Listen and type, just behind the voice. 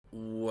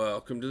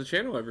Welcome to the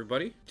channel,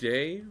 everybody.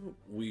 Today,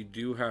 we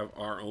do have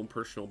our own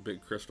personal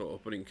big crystal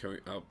opening coming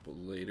up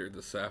later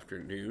this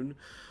afternoon.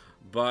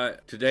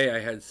 But today, I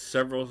had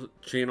several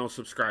channel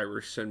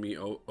subscribers send me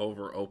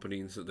over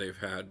openings that they've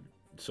had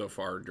so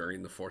far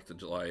during the 4th of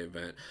July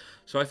event.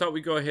 So I thought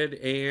we'd go ahead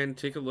and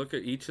take a look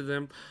at each of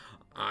them.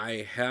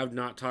 I have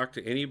not talked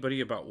to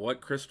anybody about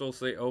what crystals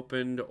they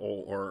opened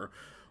or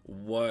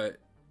what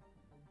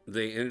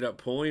they ended up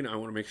pulling. I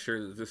want to make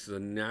sure that this is a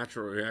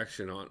natural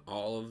reaction on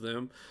all of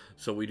them.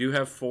 So we do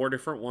have 4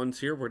 different ones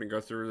here. We're going to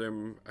go through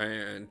them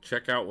and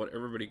check out what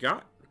everybody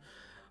got.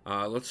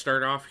 Let's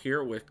start off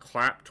here with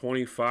Clap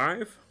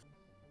 25.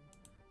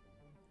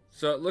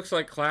 So it looks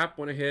like Clap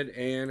went ahead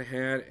and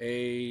had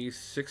a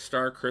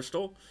 6-star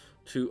crystal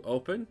to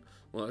open.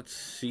 Let's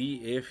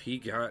see if he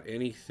got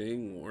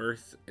anything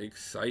worth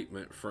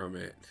excitement from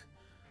it.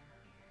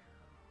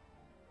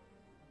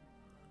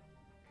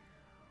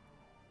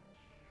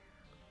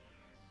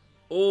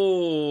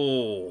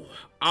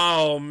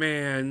 Oh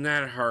man,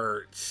 that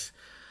hurts.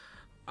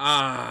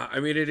 I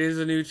mean, it is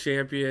a new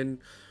champion,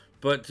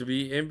 but to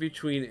be in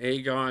between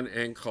Aegon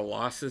and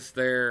Colossus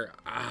there,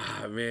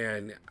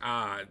 man,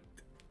 oh,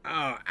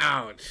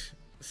 ouch.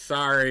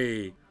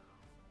 Sorry.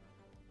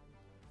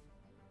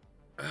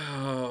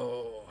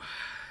 Oh,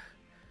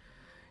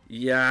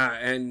 yeah,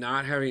 and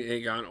not having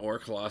Aegon or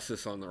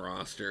Colossus on the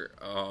roster.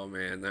 Oh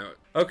man, that.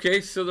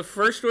 Okay, so the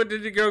first one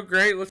didn't go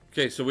great.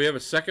 Okay, so we have a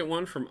second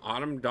one from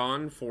Autumn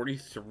Dawn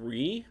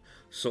 43.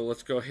 So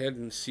let's go ahead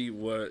and see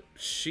what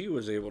she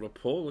was able to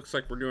pull. Looks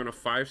like we're doing a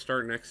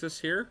 5-star Nexus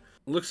here.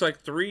 Looks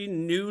like 3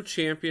 new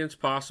champions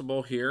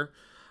possible here.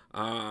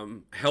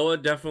 Hela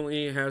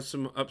definitely has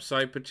some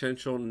upside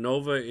potential.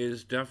 Nova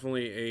is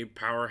definitely a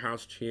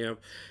powerhouse champ,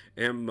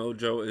 and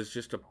Mojo is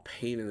just a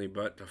pain in the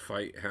butt to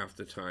fight half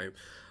the time.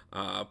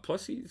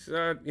 Plus, he's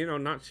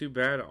not too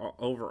bad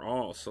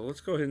overall. So let's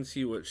go ahead and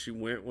see what she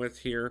went with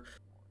here.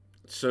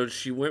 So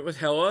she went with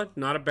Hela,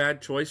 not a bad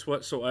choice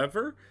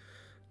whatsoever.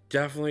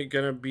 Definitely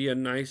gonna be a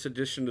nice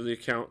addition to the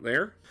account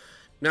there.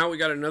 Now we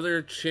got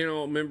another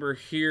channel member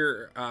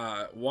here,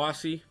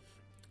 Wasi,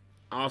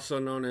 also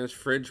known as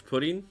Fridge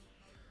Pudding.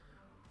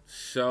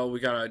 So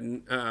we got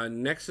a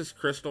Nexus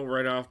Crystal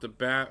right off the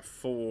bat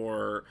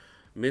for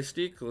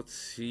Mystic. Let's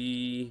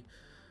see,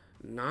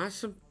 not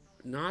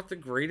the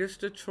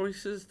greatest of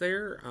choices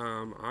there.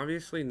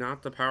 Obviously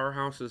not the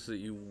powerhouses that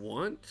you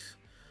want.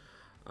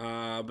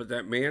 But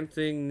that Man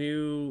Thing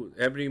new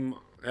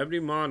Ebony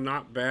Maw,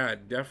 not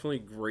bad. Definitely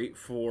great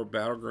for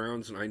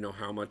Battlegrounds, and I know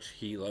how much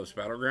he loves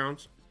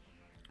Battlegrounds.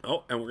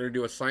 Oh, and we're going to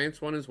do a science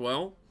one as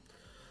well.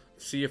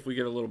 See if we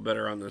get a little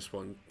better on this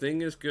one.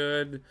 Thing is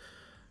good.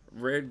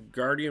 Red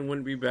Guardian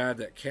wouldn't be bad.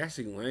 That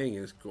Cassie Lang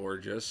is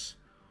gorgeous.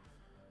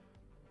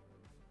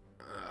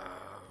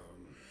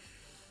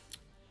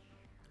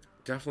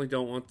 Definitely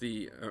don't want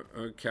the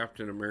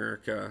Captain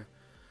America.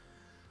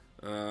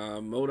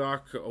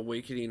 MODOK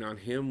Awakening on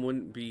him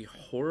wouldn't be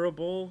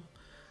horrible.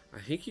 I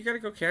think you got to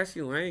go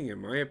Cassie Lang in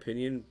my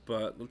opinion,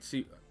 but let's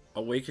see.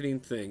 Awakening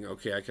Thing.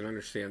 Okay, I can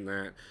understand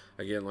that.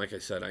 Again, like I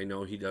said, I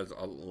know he does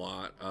a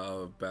lot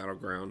of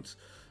Battlegrounds,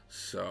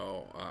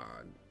 so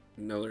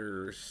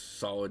another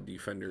solid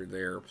defender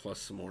there, plus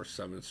some more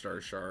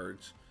 7-star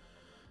shards.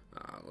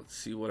 Let's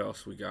see what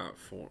else we got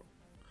for.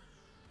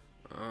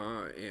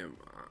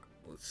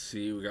 Let's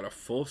see, we got a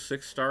full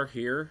 6-star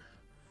here.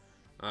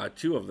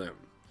 2 of them.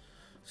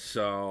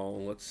 So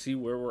let's see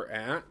where we're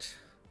at.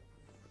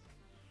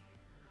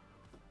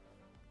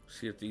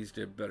 See if these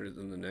did better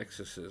than the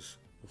Nexuses.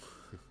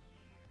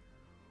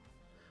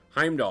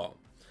 Heimdall.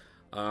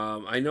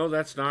 I know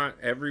that's not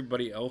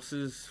everybody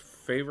else's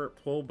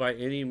favorite pull by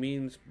any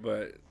means,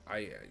 but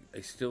I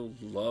still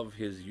love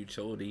his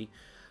utility.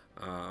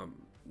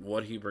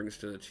 What he brings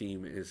to the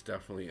team is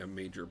definitely a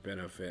major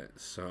benefit.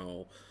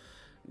 So,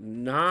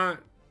 not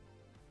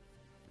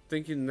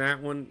thinking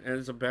that one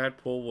as a bad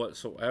pull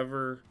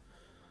whatsoever.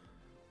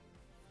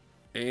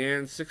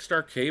 And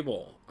 6-star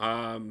Cable.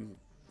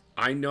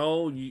 I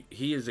know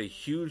he is a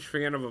huge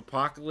fan of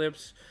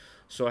Apocalypse,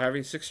 so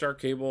having 6-star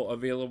Cable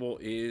available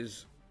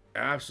is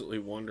absolutely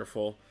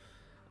wonderful.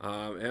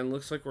 And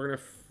looks like we're going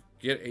to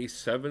get a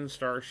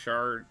 7-star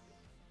shard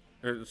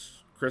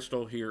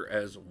crystal here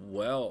as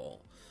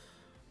well.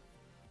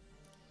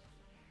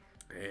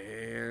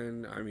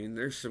 And I mean,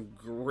 there's some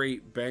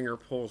great banger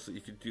pulls that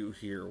you could do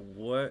here.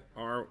 What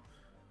are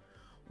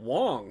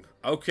Wong?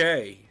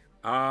 Okay.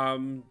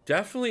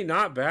 Definitely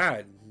not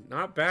bad.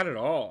 Not bad at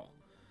all.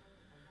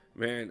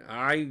 Man,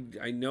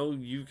 I know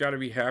you've got to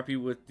be happy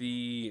with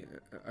the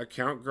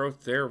account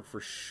growth there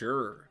for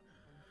sure.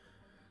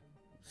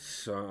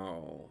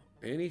 So,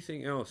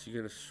 anything else? You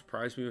gonna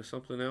surprise me with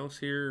something else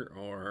here,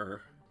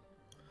 or?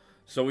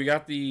 So we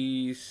got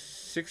the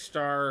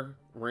 6-star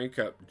rank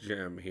up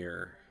gem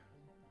here.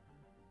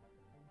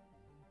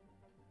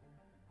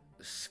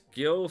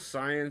 Skill,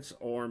 Science,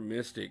 or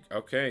Mystic.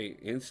 Okay,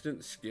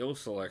 instant skill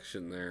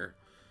selection there.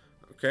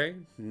 Okay,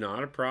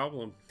 not a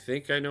problem.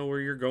 Think I know where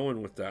you're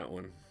going with that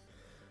one.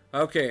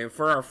 Okay, and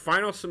for our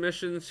final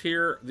submissions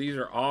here, these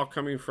are all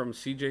coming from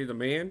CJ the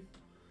Man.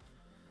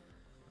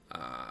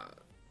 Uh,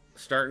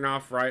 Starting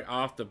off right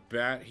off the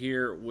bat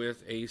here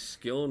with a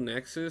skill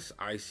nexus.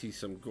 I see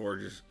some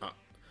gorgeous.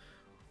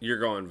 You're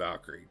going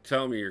Valkyrie.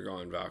 Tell me you're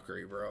going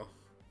Valkyrie, bro.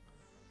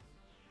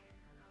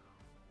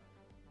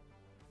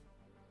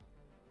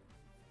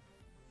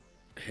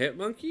 Hit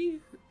monkey?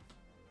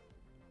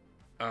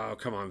 Oh,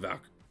 come on,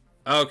 Valkyrie.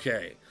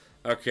 Okay.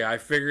 Okay, I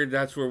figured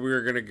that's where we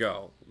were going to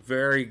go.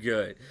 Very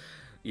good.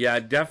 Yeah,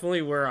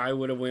 definitely where I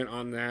would have went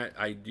on that.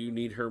 I do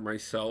need her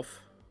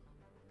myself.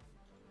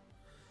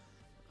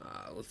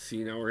 Let's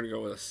see, now we're going to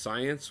go with a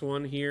science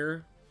one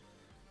here.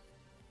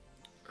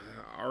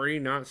 Already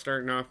not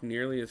starting off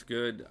nearly as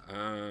good.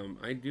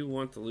 I do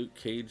want the Luke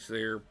Cage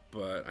there,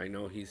 but I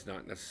know he's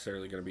not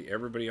necessarily going to be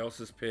everybody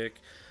else's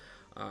pick.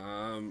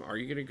 Are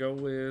you going to go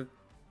with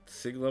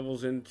Sig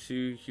levels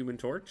into Human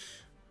Torch?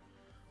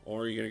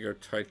 Or are you going to go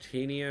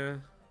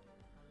Titania?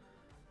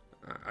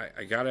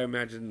 I got to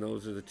imagine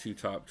those are the two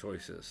top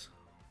choices.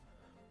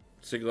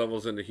 Sig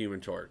levels into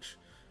Human Torch.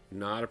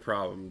 Not a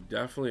problem.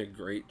 Definitely a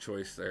great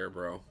choice there,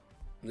 bro.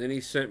 And then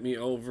he sent me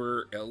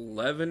over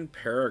 11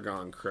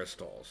 Paragon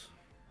crystals.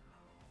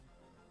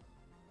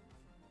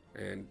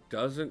 And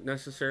doesn't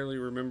necessarily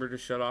remember to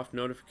shut off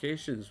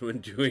notifications when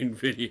doing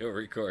video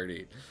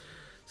recording.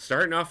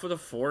 Starting off with a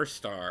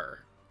 4-star.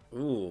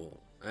 Ooh.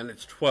 And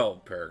it's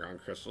 12 Paragon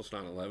crystals,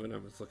 not 11. I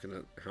was looking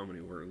at how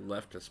many were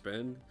left to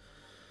spend.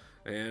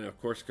 And, of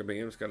course,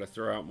 Kabam's got to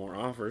throw out more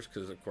offers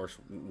because, of course,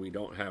 we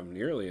don't have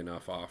nearly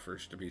enough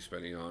offers to be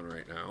spending on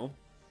right now.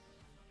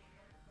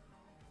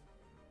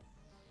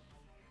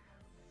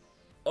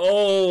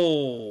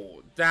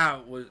 Oh,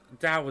 that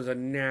was a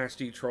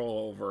nasty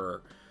troll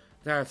over.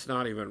 That's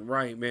not even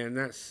right, man.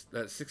 That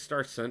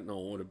 6-star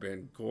Sentinel would have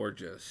been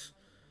gorgeous.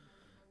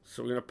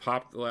 So we're going to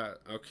pop the last.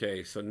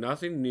 Okay, so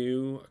nothing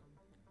new.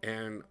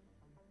 And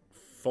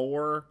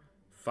 4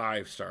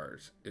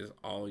 5-stars is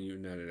all you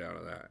netted out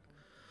of that.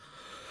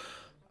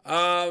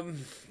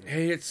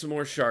 Hey, it's some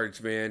more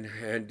shards, man,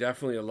 and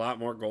definitely a lot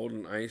more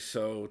golden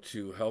ISO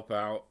to help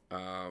out.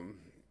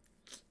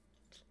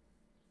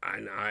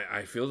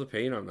 I feel the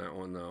pain on that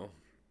one though.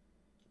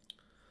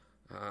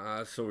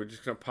 So we're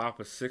just gonna pop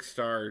a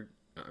 6-star.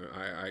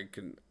 I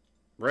can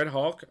Red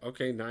Hulk.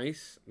 Okay,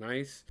 nice.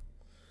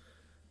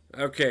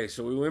 Okay,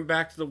 so we went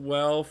back to the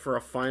well for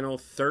a final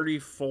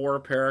 34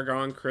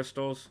 Paragon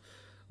crystals.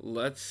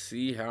 Let's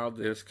see how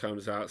this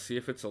comes out. See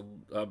if it's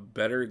a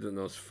better than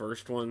those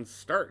first ones.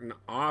 Starting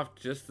off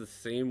just the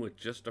same with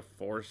just a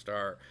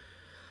 4-star.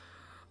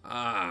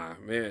 Ah,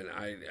 man,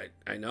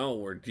 I know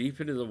we're deep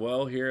into the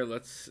well here.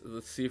 Let's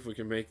see if we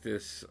can make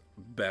this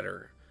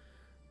better.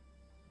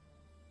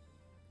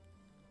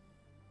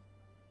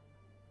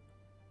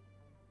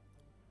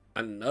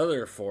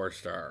 Another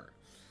 4-star.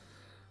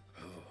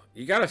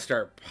 You got to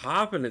start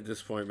popping at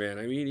this point, man.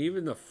 I mean,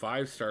 even the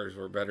 5-stars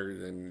were better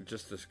than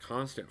just this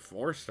constant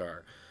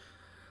 4-star.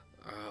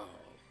 Oh.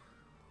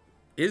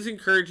 Is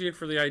encouraging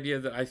for the idea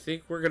that I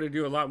think we're going to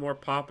do a lot more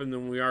popping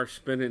than we are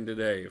spinning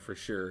today, for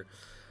sure.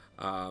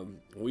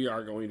 We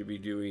are going to be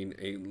doing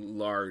a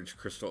large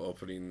crystal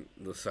opening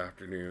this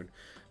afternoon,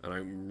 and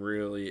I'm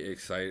really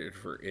excited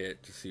for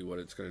it to see what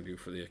it's going to do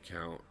for the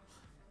account.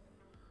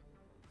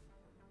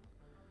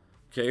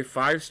 Okay,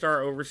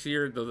 5-star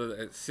Overseer, though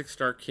that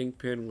 6-star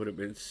Kingpin would have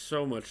been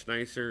so much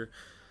nicer.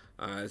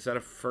 Is that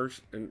a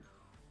first? And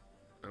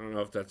I don't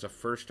know if that's a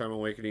first-time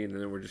awakening, and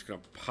then we're just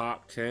going to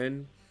pop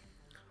 10.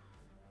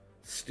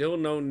 Still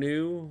no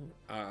new.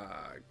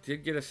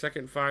 Did get a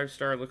second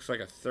 5-star. Looks like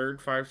a third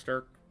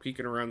 5-star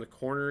peeking around the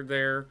corner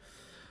there.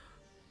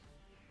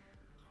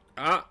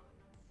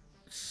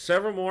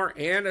 Several more,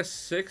 and a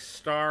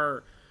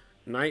 6-star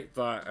Night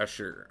Thought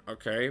Usher.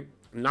 Okay,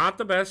 not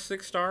the best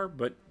 6-star,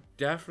 but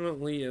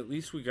definitely, at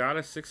least we got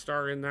a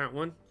 6-star in that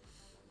one.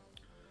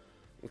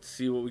 Let's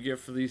see what we get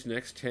for these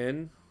next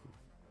 10.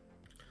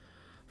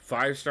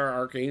 5-star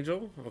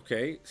Archangel.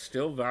 Okay,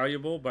 still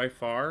valuable by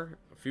far.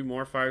 A few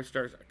more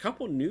 5-stars. A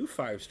couple new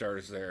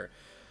 5-stars there.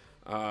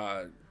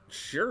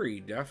 Shuri,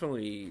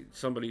 definitely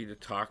somebody to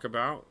talk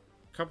about.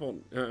 A couple,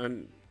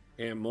 and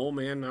Mole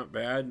Man, not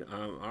bad.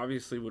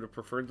 Obviously would have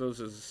preferred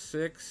those as a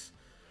 6.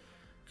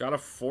 Got a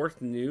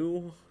 4th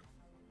new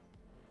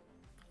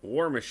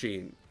War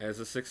Machine as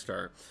a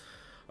 6-star.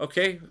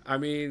 Okay, I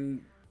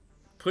mean,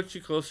 puts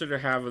you closer to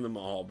having them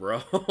all,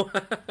 bro.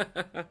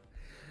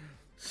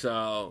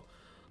 So,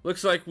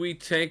 looks like we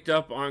tanked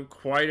up on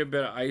quite a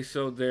bit of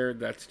ISO there.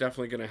 That's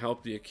definitely going to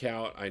help the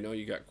account. I know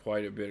you got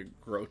quite a bit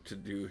of growth to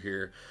do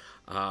here.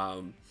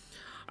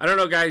 I don't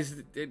know,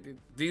 guys.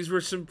 These were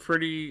some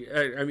pretty,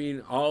 I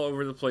mean, all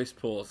over the place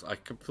pulls. I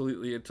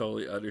completely and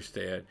totally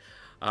understand.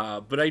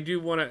 But I do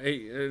want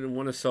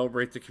to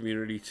celebrate the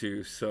community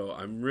too. So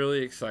I'm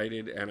really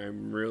excited and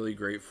I'm really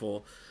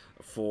grateful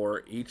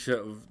for each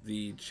of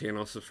the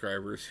channel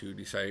subscribers who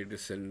decided to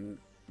send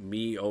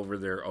me over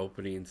their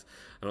openings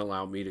and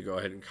allow me to go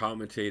ahead and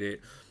commentate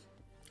it.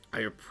 I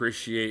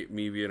appreciate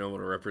me being able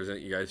to represent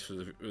you guys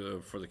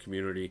for the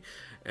community,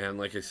 and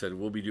like I said,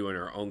 we'll be doing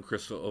our own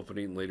crystal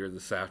opening later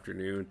this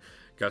afternoon.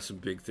 Got some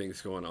big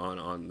things going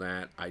on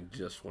that. I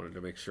just wanted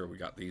to make sure we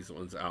got these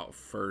ones out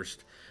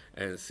first,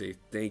 and say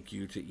thank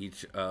you to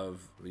each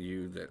of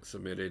you that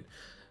submitted.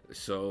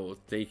 So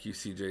thank you,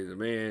 CJ the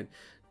man.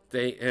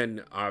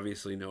 And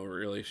obviously no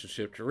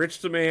relationship to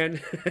Rich the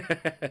Man.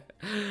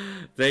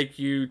 Thank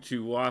you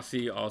to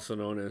Wasi, also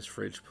known as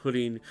Fridge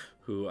Pudding,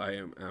 who I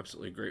am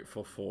absolutely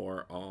grateful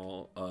for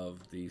all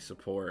of the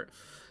support.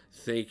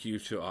 Thank you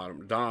to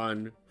Autumn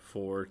Dawn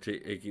for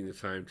taking the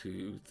time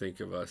to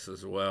think of us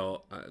as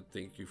well.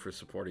 Thank you for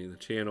supporting the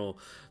channel.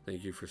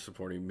 Thank you for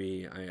supporting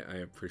me. I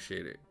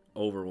appreciate it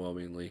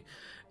overwhelmingly.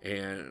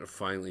 And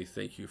finally,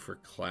 thank you for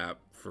Clap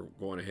for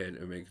going ahead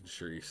and making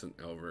sure you sent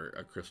over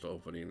a crystal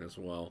opening as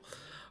well.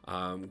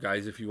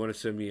 Guys, if you want to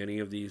send me any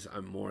of these,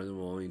 I'm more than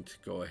willing to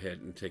go ahead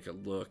and take a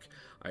look.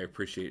 I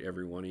appreciate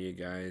every one of you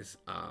guys.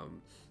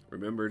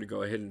 Remember to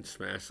go ahead and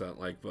smash that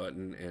like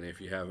button, and if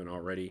you haven't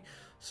already,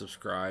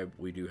 subscribe.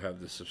 We do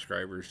have the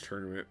subscribers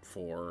tournament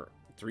for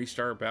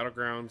 3-star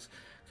battlegrounds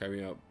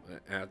coming up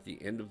at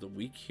the end of the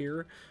week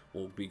here.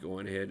 We'll be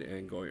going ahead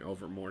and going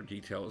over more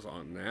details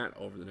on that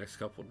over the next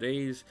couple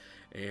days,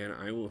 and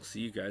I will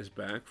see you guys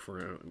back for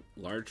a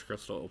large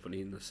crystal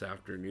opening this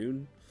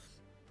afternoon.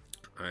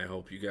 I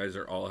hope you guys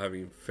are all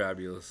having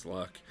fabulous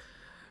luck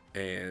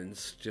and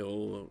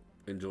still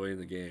enjoying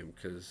the game,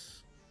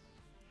 because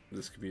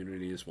this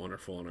community is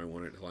wonderful and I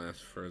want it to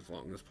last for as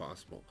long as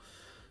possible.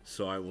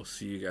 So I will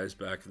see you guys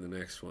back in the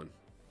next one.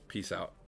 Peace out.